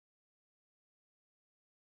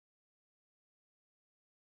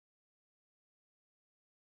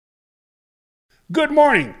Good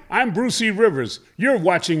morning. I'm Bruce E. Rivers. You're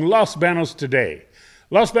watching Los Banos Today.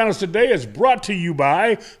 Los Banos Today is brought to you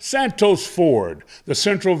by Santos Ford, the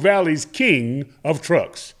Central Valley's king of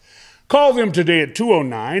trucks. Call them today at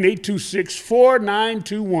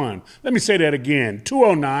 209-826-4921. Let me say that again,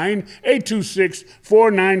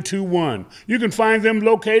 209-826-4921. You can find them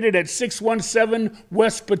located at 617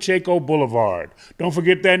 West Pacheco Boulevard. Don't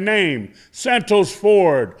forget that name, Santos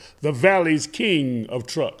Ford, the Valley's king of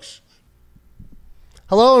trucks.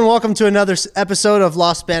 Hello and welcome to another episode of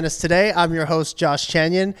Los Banos Today. I'm your host, Josh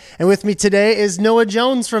Chagnon, and with me today is Noah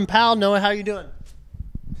Jones from PAL. Noah, how you doing?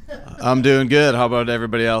 I'm doing good. How about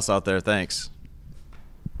everybody else out there? Thanks.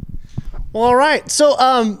 Well, all right. So,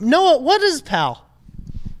 Noah, what is PAL?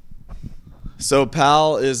 So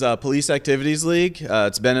PAL is a Police Activities League.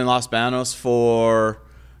 It's been in Los Banos for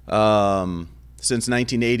since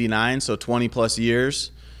 1989, so 20 plus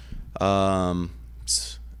years.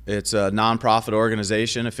 It's a nonprofit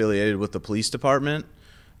organization affiliated with the police department,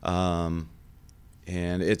 and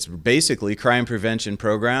it's basically crime prevention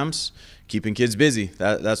programs, keeping kids busy.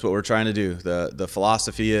 That's what we're trying to do. The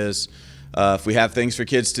philosophy is if we have things for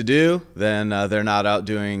kids to do, then they're not out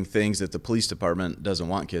doing things that the police department doesn't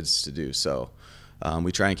want kids to do. So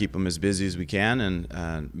we try and keep them as busy as we can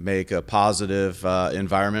and make a positive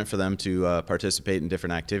environment for them to participate in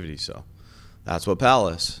different activities. So that's what PAL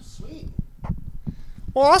is. Sweet.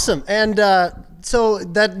 Well, awesome. And so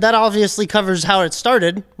that obviously covers how it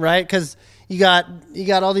started, right? Because you got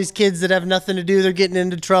all these kids that have nothing to do. They're getting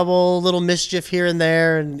into trouble, a little mischief here and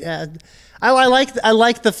there. And I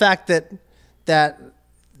like the fact that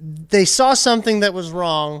they saw something that was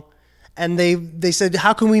wrong, and they said,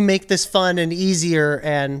 how can we make this fun and easier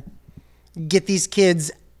and get these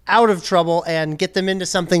kids out of trouble and get them into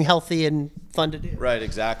something healthy and fun to do? Right,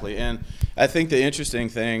 exactly. And I think the interesting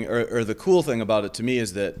thing or the cool thing about it to me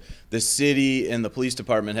is that the city and the police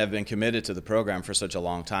department have been committed to the program for such a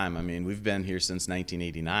long time. I mean, we've been here since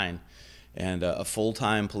 1989, and a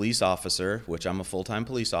full-time police officer, which I'm a full-time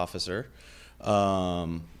police officer,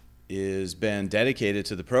 is been dedicated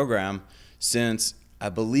to the program since I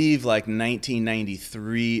believe like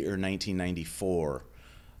 1993 or 1994.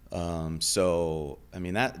 So I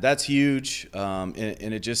mean that's huge, and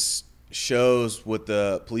it just shows what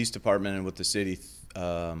the police department and what the city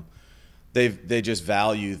they just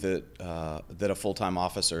value that a full-time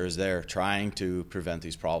officer is there trying to prevent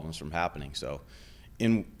these problems from happening. So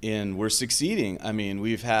we're succeeding. I mean,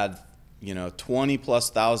 we've had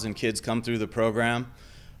 20,000+ kids come through the program.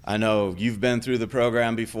 I know you've been through the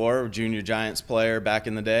program before, Junior Giants player back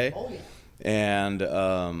in the day. Oh yeah. And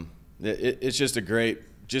it's just a great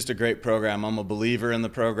program. I'm a believer in the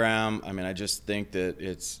program. I mean, I just think that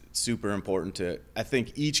it's super important I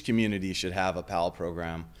think each community should have a PAL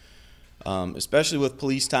program, especially with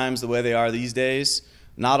police times the way they are these days.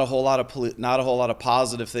 Not a whole lot of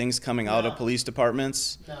positive things coming out of police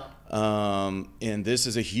departments. No. And this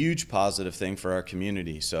is a huge positive thing for our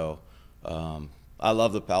community. So I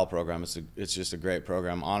love the PAL program. It's just a great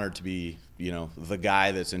program. I'm honored to be the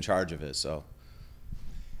guy that's in charge of it. So.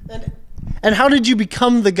 And how did you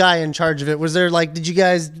become the guy in charge of it? Was there did you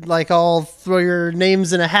guys all throw your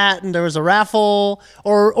names in a hat and there was a raffle,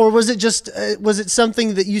 or was it just was it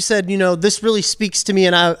something that you said this really speaks to me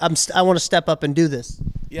and I want to step up and do this?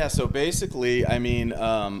 Yeah. So basically, I mean,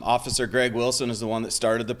 Officer Greg Wilson is the one that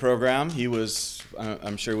started the program. He was,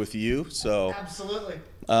 I'm sure, with you. So Absolutely.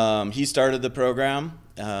 He started the program.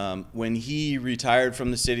 When he retired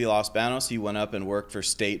from the city of Los Banos, he went up and worked for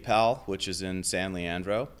State PAL, which is in San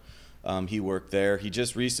Leandro. He worked there. He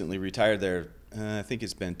just recently retired there. I think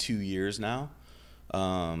it's been 2 years now.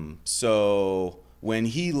 So when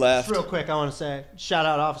he left... Just real quick, I want to say, shout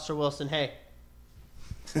out Officer Wilson. Hey.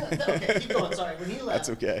 Okay, keep going. Sorry. When he left... That's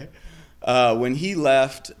okay. When he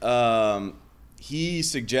left, he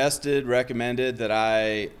recommended that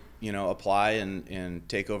I, apply and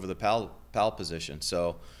take over the PAL position.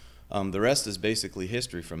 So the rest is basically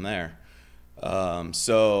history from there.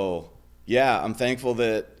 So yeah, I'm thankful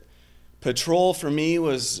that patrol for me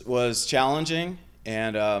was challenging,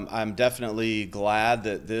 and I'm definitely glad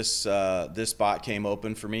that this spot came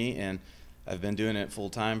open for me, and I've been doing it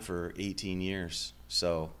full time for 18 years.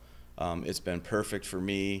 So it's been perfect for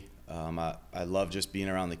me. I love just being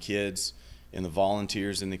around the kids and the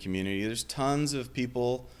volunteers in the community. There's tons of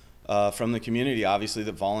people from the community, obviously,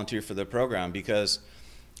 that volunteer for the program because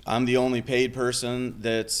I'm the only paid person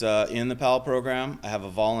that's in the PAL program. I have a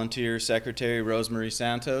volunteer secretary, Rosemary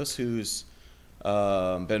Santos, who's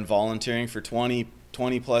been volunteering for 20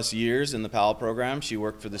 plus years in the PAL program. She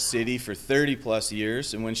worked for the city for 30 plus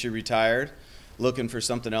years, and when she retired, looking for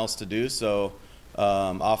something else to do. So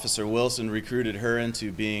Officer Wilson recruited her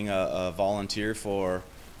into being a volunteer for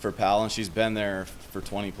PAL, and she's been there for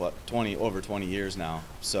over 20 years now.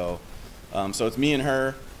 So, so it's me and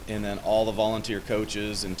her, and then all the volunteer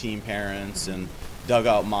coaches and team parents and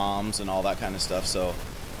dugout moms and all that kind of stuff. So,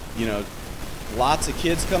 you know, lots of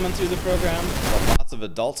kids coming through the program, but lots of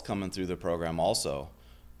adults coming through the program also,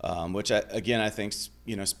 which I think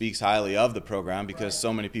speaks highly of the program, because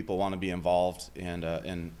so many people want to be involved and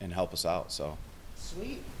help us out. So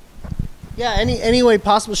sweet. Yeah, any way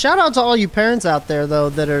possible. Shout out to all you parents out there though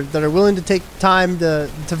that are willing to take time to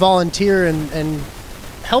volunteer and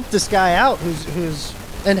help this guy out who's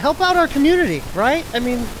and help out our community, right? I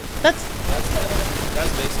mean, that's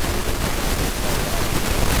basically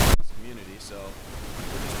this community. So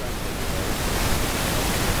we're just trying to take it.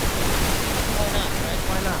 Why not, right?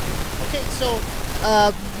 Why not? Okay, so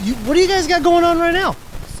what do you guys got going on right now?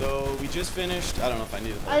 So we just finished. I don't know if I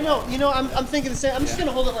need to. I know. You know, I'm thinking the same. I'm just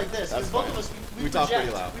gonna hold it like this. That's both fine. of us we talk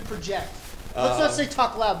project. pretty loud. We project. Let's not say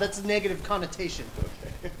talk loud. That's a negative connotation.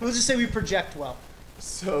 Okay. We'll just say we project well.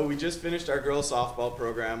 So we just finished our girls softball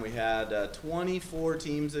program. We had 24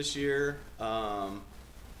 teams this year. So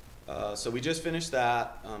we just finished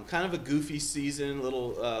that. Kind of a goofy season,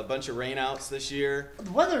 little bunch of rainouts this year.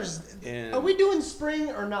 The weather's. Are we doing spring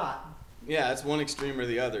or not? Yeah, it's one extreme or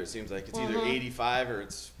the other. It seems like it's either 85 or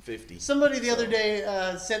it's 50. Somebody the other day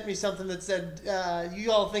sent me something that said,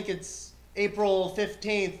 you all think it's April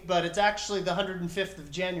 15th, but it's actually the 105th of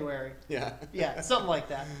January. Yeah. Yeah, something like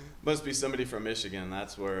that. Must be somebody from Michigan.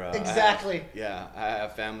 That's where. Exactly. I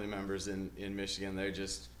have family members in Michigan. They're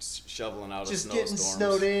just shoveling out just of getting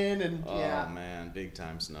snowstorms. snowed in and oh man, big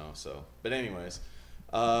time snow. So, but anyways,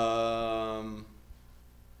 Pal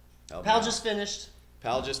just finished.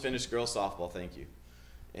 Pal just finished girls softball. Thank you.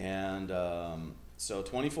 And so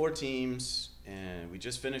 24 teams, and we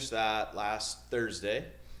just finished that last Thursday.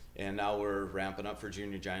 And now we're ramping up for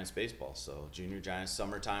Junior Giants baseball. So Junior Giants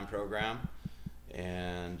summertime program,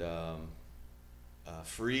 and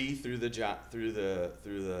free through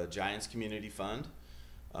the Giants Community Fund.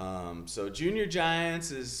 So Junior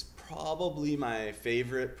Giants is probably my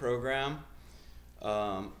favorite program,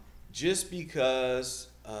 just because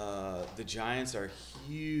the Giants are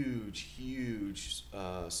huge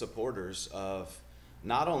supporters of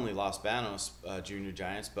not only Los Banos Junior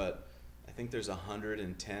Giants, but I think there's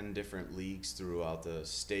 110 different leagues throughout the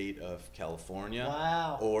state of California,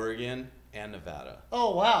 wow, Oregon, and Nevada.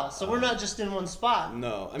 Oh, wow. So we're not just in one spot.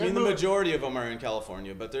 No. I mean, the majority of them are in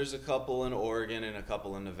California, but there's a couple in Oregon and a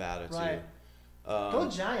couple in Nevada, too. Right. Go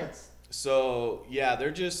Giants. So, yeah, they're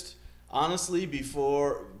just, honestly,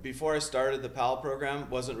 before I started the PAL program,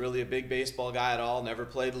 wasn't really a big baseball guy at all. Never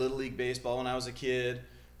played Little League baseball when I was a kid.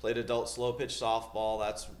 Played adult slow pitch softball.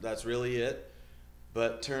 That's really it.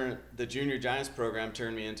 But the Junior Giants program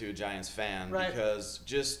turned me into a Giants fan, right, because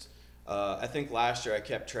just I think last year I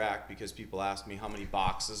kept track because people asked me how many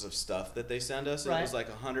boxes of stuff that they send us. Right. It was like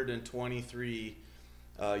 123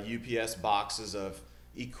 UPS boxes of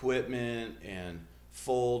equipment and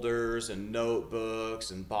folders and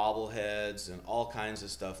notebooks and bobbleheads and all kinds of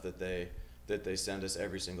stuff that they send us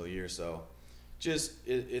every single year. So just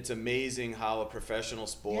it's amazing how a professional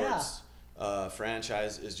sports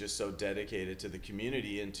franchise is just so dedicated to the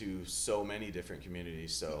community and to so many different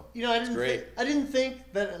communities. So I didn't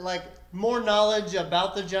think that like more knowledge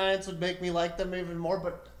about the Giants would make me like them even more,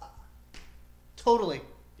 but totally.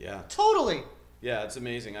 Yeah. Totally. Yeah, it's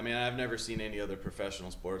amazing. I mean, I've never seen any other professional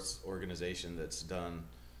sports organization that's done,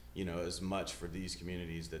 as much for these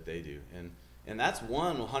communities that they do. And that's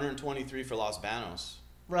 123 for Los Banos.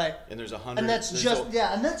 Right. And there's 100. And that's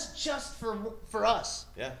just for us.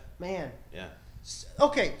 Yeah. Man. Yeah.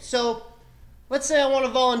 Okay, so let's say I want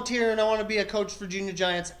to volunteer and I want to be a coach for Junior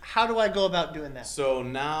Giants. How do I go about doing that? So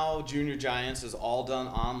now Junior Giants is all done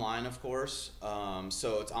online, of course.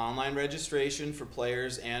 So it's online registration for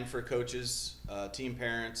players and for coaches, team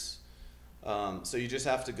parents. So you just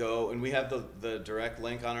have to go, and we have the direct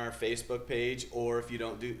link on our Facebook page, or if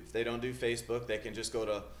they don't do Facebook, they can just go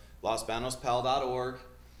to losbanospal.org,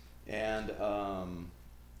 and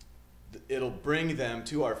it'll bring them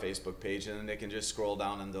to our Facebook page, and then they can just scroll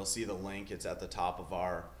down and they'll see the link. It's at the top of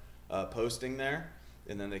our posting there,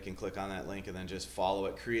 and then they can click on that link and then just follow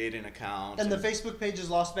it, create an account. And the Facebook page is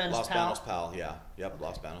Los Banos Pal? Los Banos Pal, yeah. Yep, okay.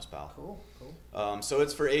 Los Banos Pal. Cool. So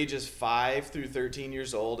it's for ages 5 through 13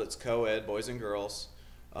 years old. It's co-ed, boys and girls.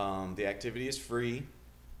 The activity is free,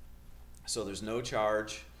 so there's no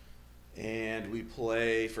charge. And we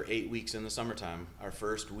play for 8 weeks in the summertime. Our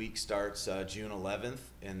first week starts June 11th,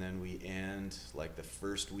 and then we end like the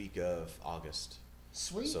first week of August.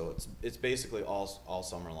 Sweet. So it's basically all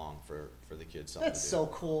summer long for the kids. Something That's to do. so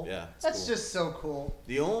cool. Yeah, that's cool. just so cool.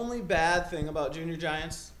 The only bad thing about Junior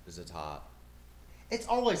Giants is it's hot. It's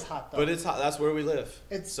always hot though. But it's hot. That's where we live.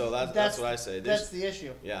 So that's what I say. That's the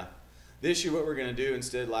issue. Yeah. This year, what we're going to do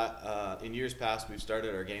instead, in years past, we've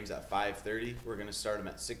started our games at 5:30. We're going to start them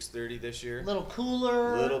at 6:30 this year. A little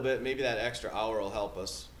cooler. A little bit. Maybe that extra hour will help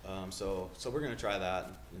us. So we're going to try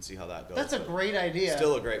that and see how that goes. That's a great idea.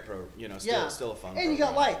 Still a great still a fun. And you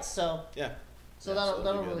got lights, so yeah. So yeah,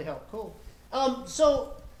 that'll really help. Cool.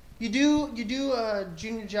 So you do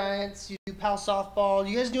Junior Giants. You do PAL softball.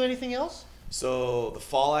 Do you guys do anything else? So the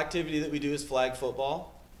fall activity that we do is flag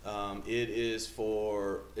football. It's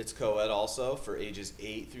co-ed also for ages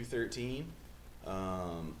 8 through 13.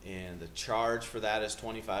 And the charge for that is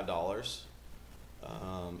 $25.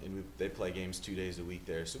 And they play games 2 days a week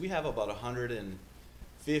there. So we have about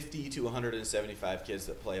 150 to 175 kids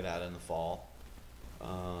that play that in the fall.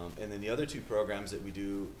 And then the other two programs that we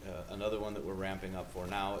do, another one that we're ramping up for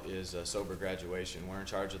now is sober graduation. We're in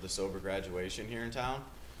charge of the sober graduation here in town.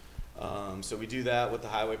 So we do that with the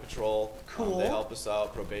Highway Patrol. Cool. They help us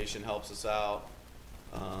out. Probation helps us out.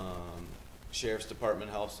 Sheriff's Department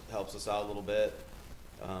helps us out a little bit.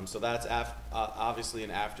 So that's obviously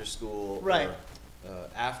an after school, right?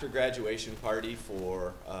 After graduation party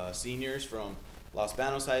for seniors from Los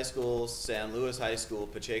Banos High School, San Luis High School,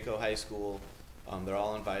 Pacheco High School. They're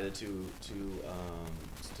all invited to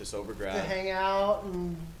sober grad. To hang out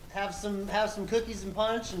and have some cookies and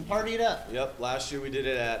punch and party it up. Yep. Last year we did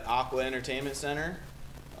it at Aqua Entertainment Center.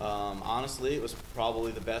 Honestly, it was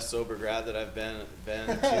probably the best sober grad that I've been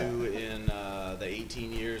to in the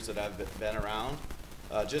 18 years that I've been around.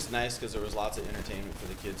 Just nice because there was lots of entertainment for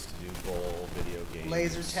the kids to do: bowl, video games,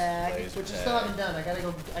 laser tag, which I still haven't done. I gotta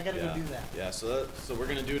go do that. Yeah. So we're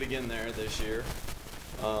gonna do it again there this year.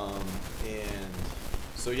 And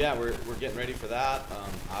so yeah, we're getting ready for that.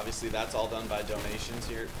 Obviously, that's all done by donations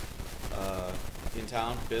here in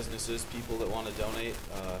town. Businesses, people that want to donate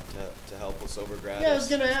to help with sober grad. Yeah, I was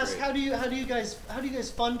gonna ask, how do you guys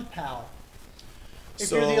fund PAL? If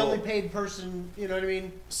you're the only paid person, you know what I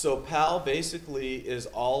mean? So PAL basically is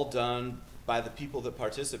all done by the people that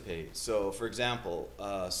participate. So for example,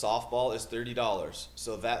 softball is $30.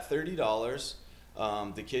 So that $30.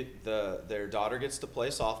 Their daughter gets to play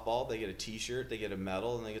softball. They get a T-shirt, they get a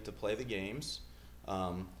medal, and they get to play the games.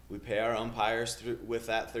 We pay our umpires with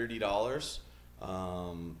that $30.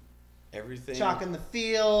 Everything. Chalking the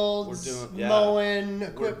fields, mowing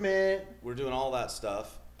equipment. We're doing all that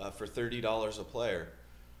stuff for $30 a player.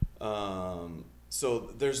 So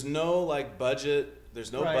there's no budget.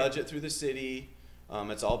 There's no budget through the city.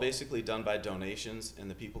 It's all basically done by donations and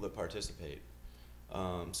the people that participate.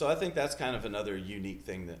 So I think that's kind of another unique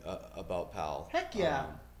thing about PAL. Heck yeah.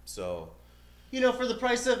 So, for the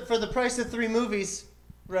price of 3 movies,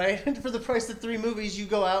 right? For the price of 3 movies, you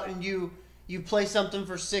go out and you play something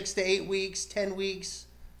for 6 to 8 weeks, 10 weeks,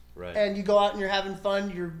 right? And you go out and you're having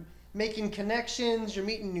fun. You're making connections. You're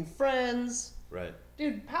meeting new friends. Right.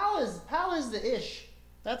 Dude, PAL is the ish.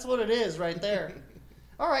 That's what it is right there.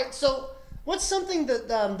 All right. So, what's something that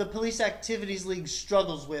the Police Activities League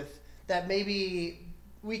struggles with that maybe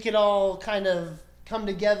we could all kind of come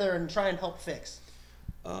together and try and help fix?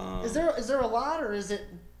 Is there a lot, or is it?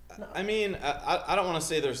 No. I mean, I don't want to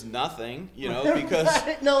say there's nothing,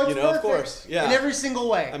 because no, it's of course, yeah, in every single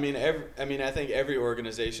way. I mean, I think every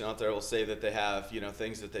organization out there will say that they have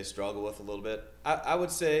things that they struggle with a little bit. I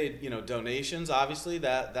would say donations, obviously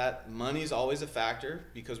that money's always a factor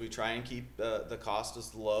because we try and keep the cost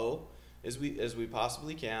as low as we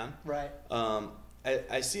possibly can. Right.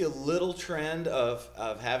 I see a little trend of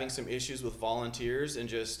having some issues with volunteers and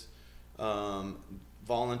just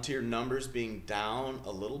volunteer numbers being down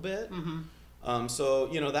a little bit. Mm-hmm. So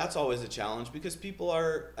that's always a challenge because people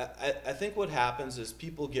are. I think what happens is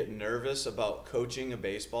people get nervous about coaching a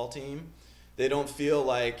baseball team. They don't feel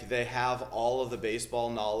like they have all of the baseball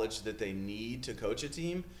knowledge that they need to coach a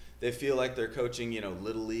team. They feel like they're coaching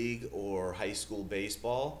little league or high school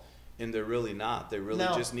baseball, and they're really not. They really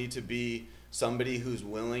just need to be somebody who's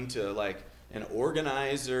willing to an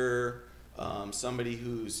organizer, somebody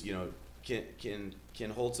who's can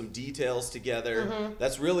hold some details together. Mm-hmm.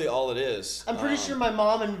 That's really all it is. I'm pretty sure my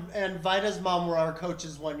mom and Vida's mom were our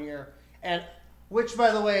coaches one year, and which,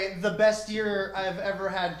 by the way, the best year I've ever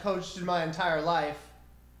had coached in my entire life,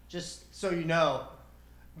 just so you know.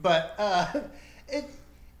 But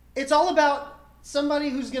it's all about somebody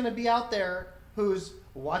who's going to be out there who's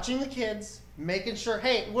watching the kids, making sure,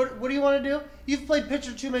 hey, what do you want to do? You've played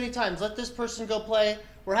pitcher too many times. Let this person go play.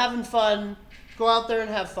 We're having fun. Go out there and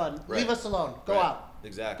have fun. Right. Leave us alone. Go out.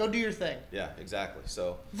 Exactly. Go do your thing. Yeah, exactly.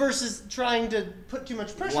 So versus trying to put too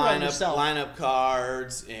much pressure on yourself. Line up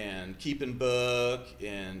cards and keeping book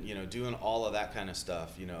and, you know, doing all of that kind of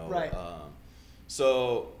stuff, you know. Right.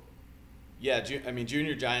 So, yeah, I mean,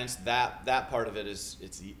 Junior Giants, that part of it is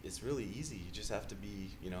it's really easy. You just have to be,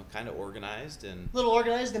 you know, kind of organized and a little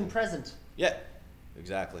organized and present. Yeah,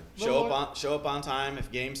 exactly. Show up on time.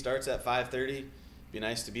 If game starts at 5:30, be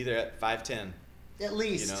nice to be there at 5:10. At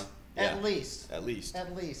least. You know. At least.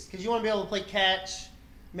 Because you want to be able to play catch,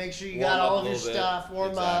 make sure you got all of your stuff,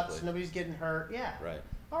 warm up, so nobody's getting hurt. Yeah. Right.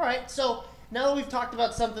 All right. So now that we've talked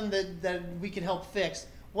about something that we can help fix,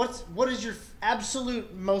 what is your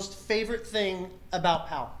absolute most favorite thing about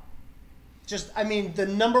PAL? Just, I mean, the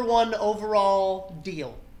number one overall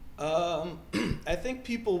deal. I think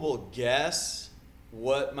people will guess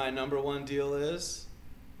what my number one deal is,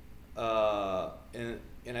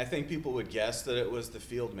 and I think people would guess that it was the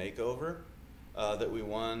field makeover that we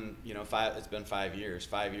won. You know, it's been 5 years.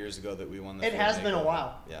 5 years ago that we won the. It has been a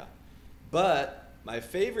while. Yeah, but my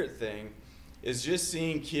favorite thing is just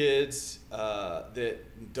seeing kids that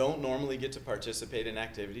don't normally get to participate in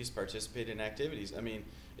activities. I mean,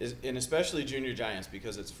 and especially Junior Giants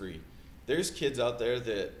because it's free. There's kids out there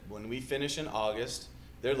that when we finish in August,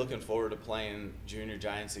 they're looking forward to playing Junior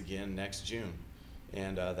Giants again next June.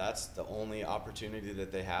 And that's the only opportunity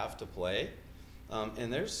that they have to play.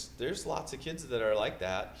 And there's lots of kids that are like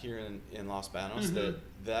that here in Los Banos. Mm-hmm.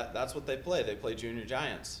 That's what they play. They play Junior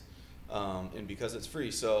Giants, and because it's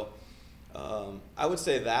free. So I would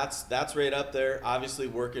say that's right up there. Obviously,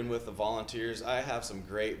 working with the volunteers. I have some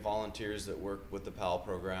great volunteers that work with the PAL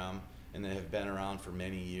program, and they have been around for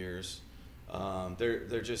many years.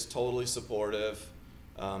 They're just totally supportive.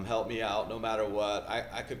 Help me out no matter what.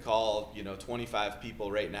 I could call 25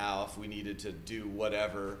 people right now if we needed to do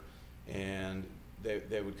whatever, and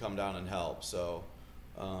they would come down and help. So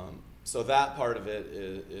so that part of it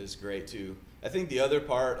is great too. I think the other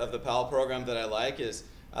part of the PAL program that I like is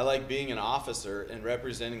I like being an officer and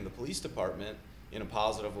representing the police department in a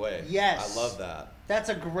positive way. Yes. I love that. That's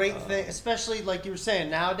a great thing, especially like you were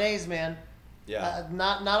saying, nowadays, man. Yeah.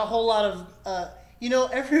 Not a whole lot of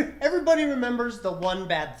everybody remembers the one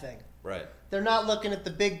bad thing. Right. They're not looking at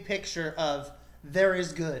the big picture of there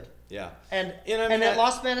is good. Yeah. And at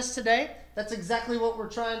Los Banos today, that's exactly what we're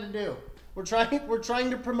trying to do. We're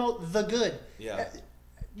trying to promote the good. Yeah.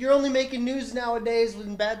 You're only making news nowadays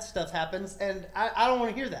when bad stuff happens, and I don't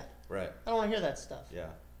want to hear that. Right. I don't want to hear that stuff. Yeah.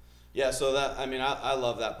 Yeah, so that, I mean, I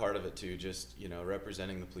love that part of it too. Just,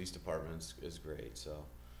 representing the police department is great. So,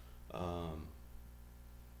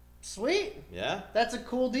 sweet. Yeah. That's a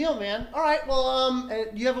cool deal, man. All right. Well,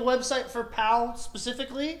 do you have a website for PAL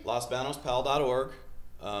specifically? LosBanosPAL.org.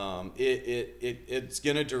 It's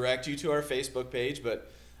gonna direct you to our Facebook page, but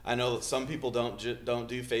I know that some people don't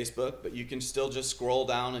do Facebook, but you can still just scroll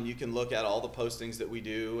down and you can look at all the postings that we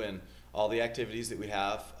do and all the activities that we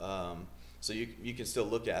have. So you can still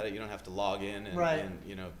look at it. You don't have to log in and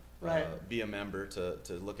be a member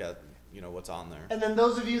to look at what's on there. And then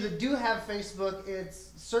those of you that do have Facebook,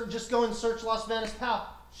 just go and search Los Banos PAL.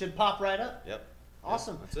 Should pop right up. Yep.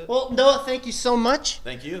 Awesome. That's it. Well, Noah, thank you so much.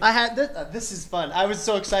 Thank you. I had this is fun. I was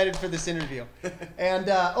so excited for this interview. And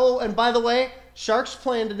and by the way, Sharks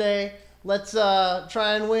playing today. Let's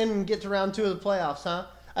try and win and get to round 2 of the playoffs, huh?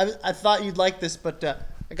 I thought you'd like this, but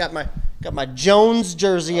I got my Jones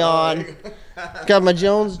jersey on. Got my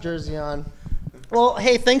Jones jersey on. Well,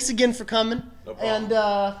 hey, thanks again for coming. No problem.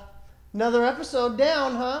 And another episode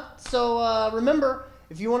down, huh? So remember,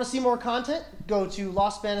 if you want to see more content, go to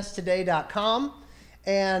losbanostoday.com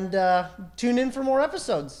and tune in for more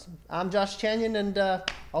episodes. I'm Josh Chagnon, and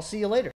I'll see you later.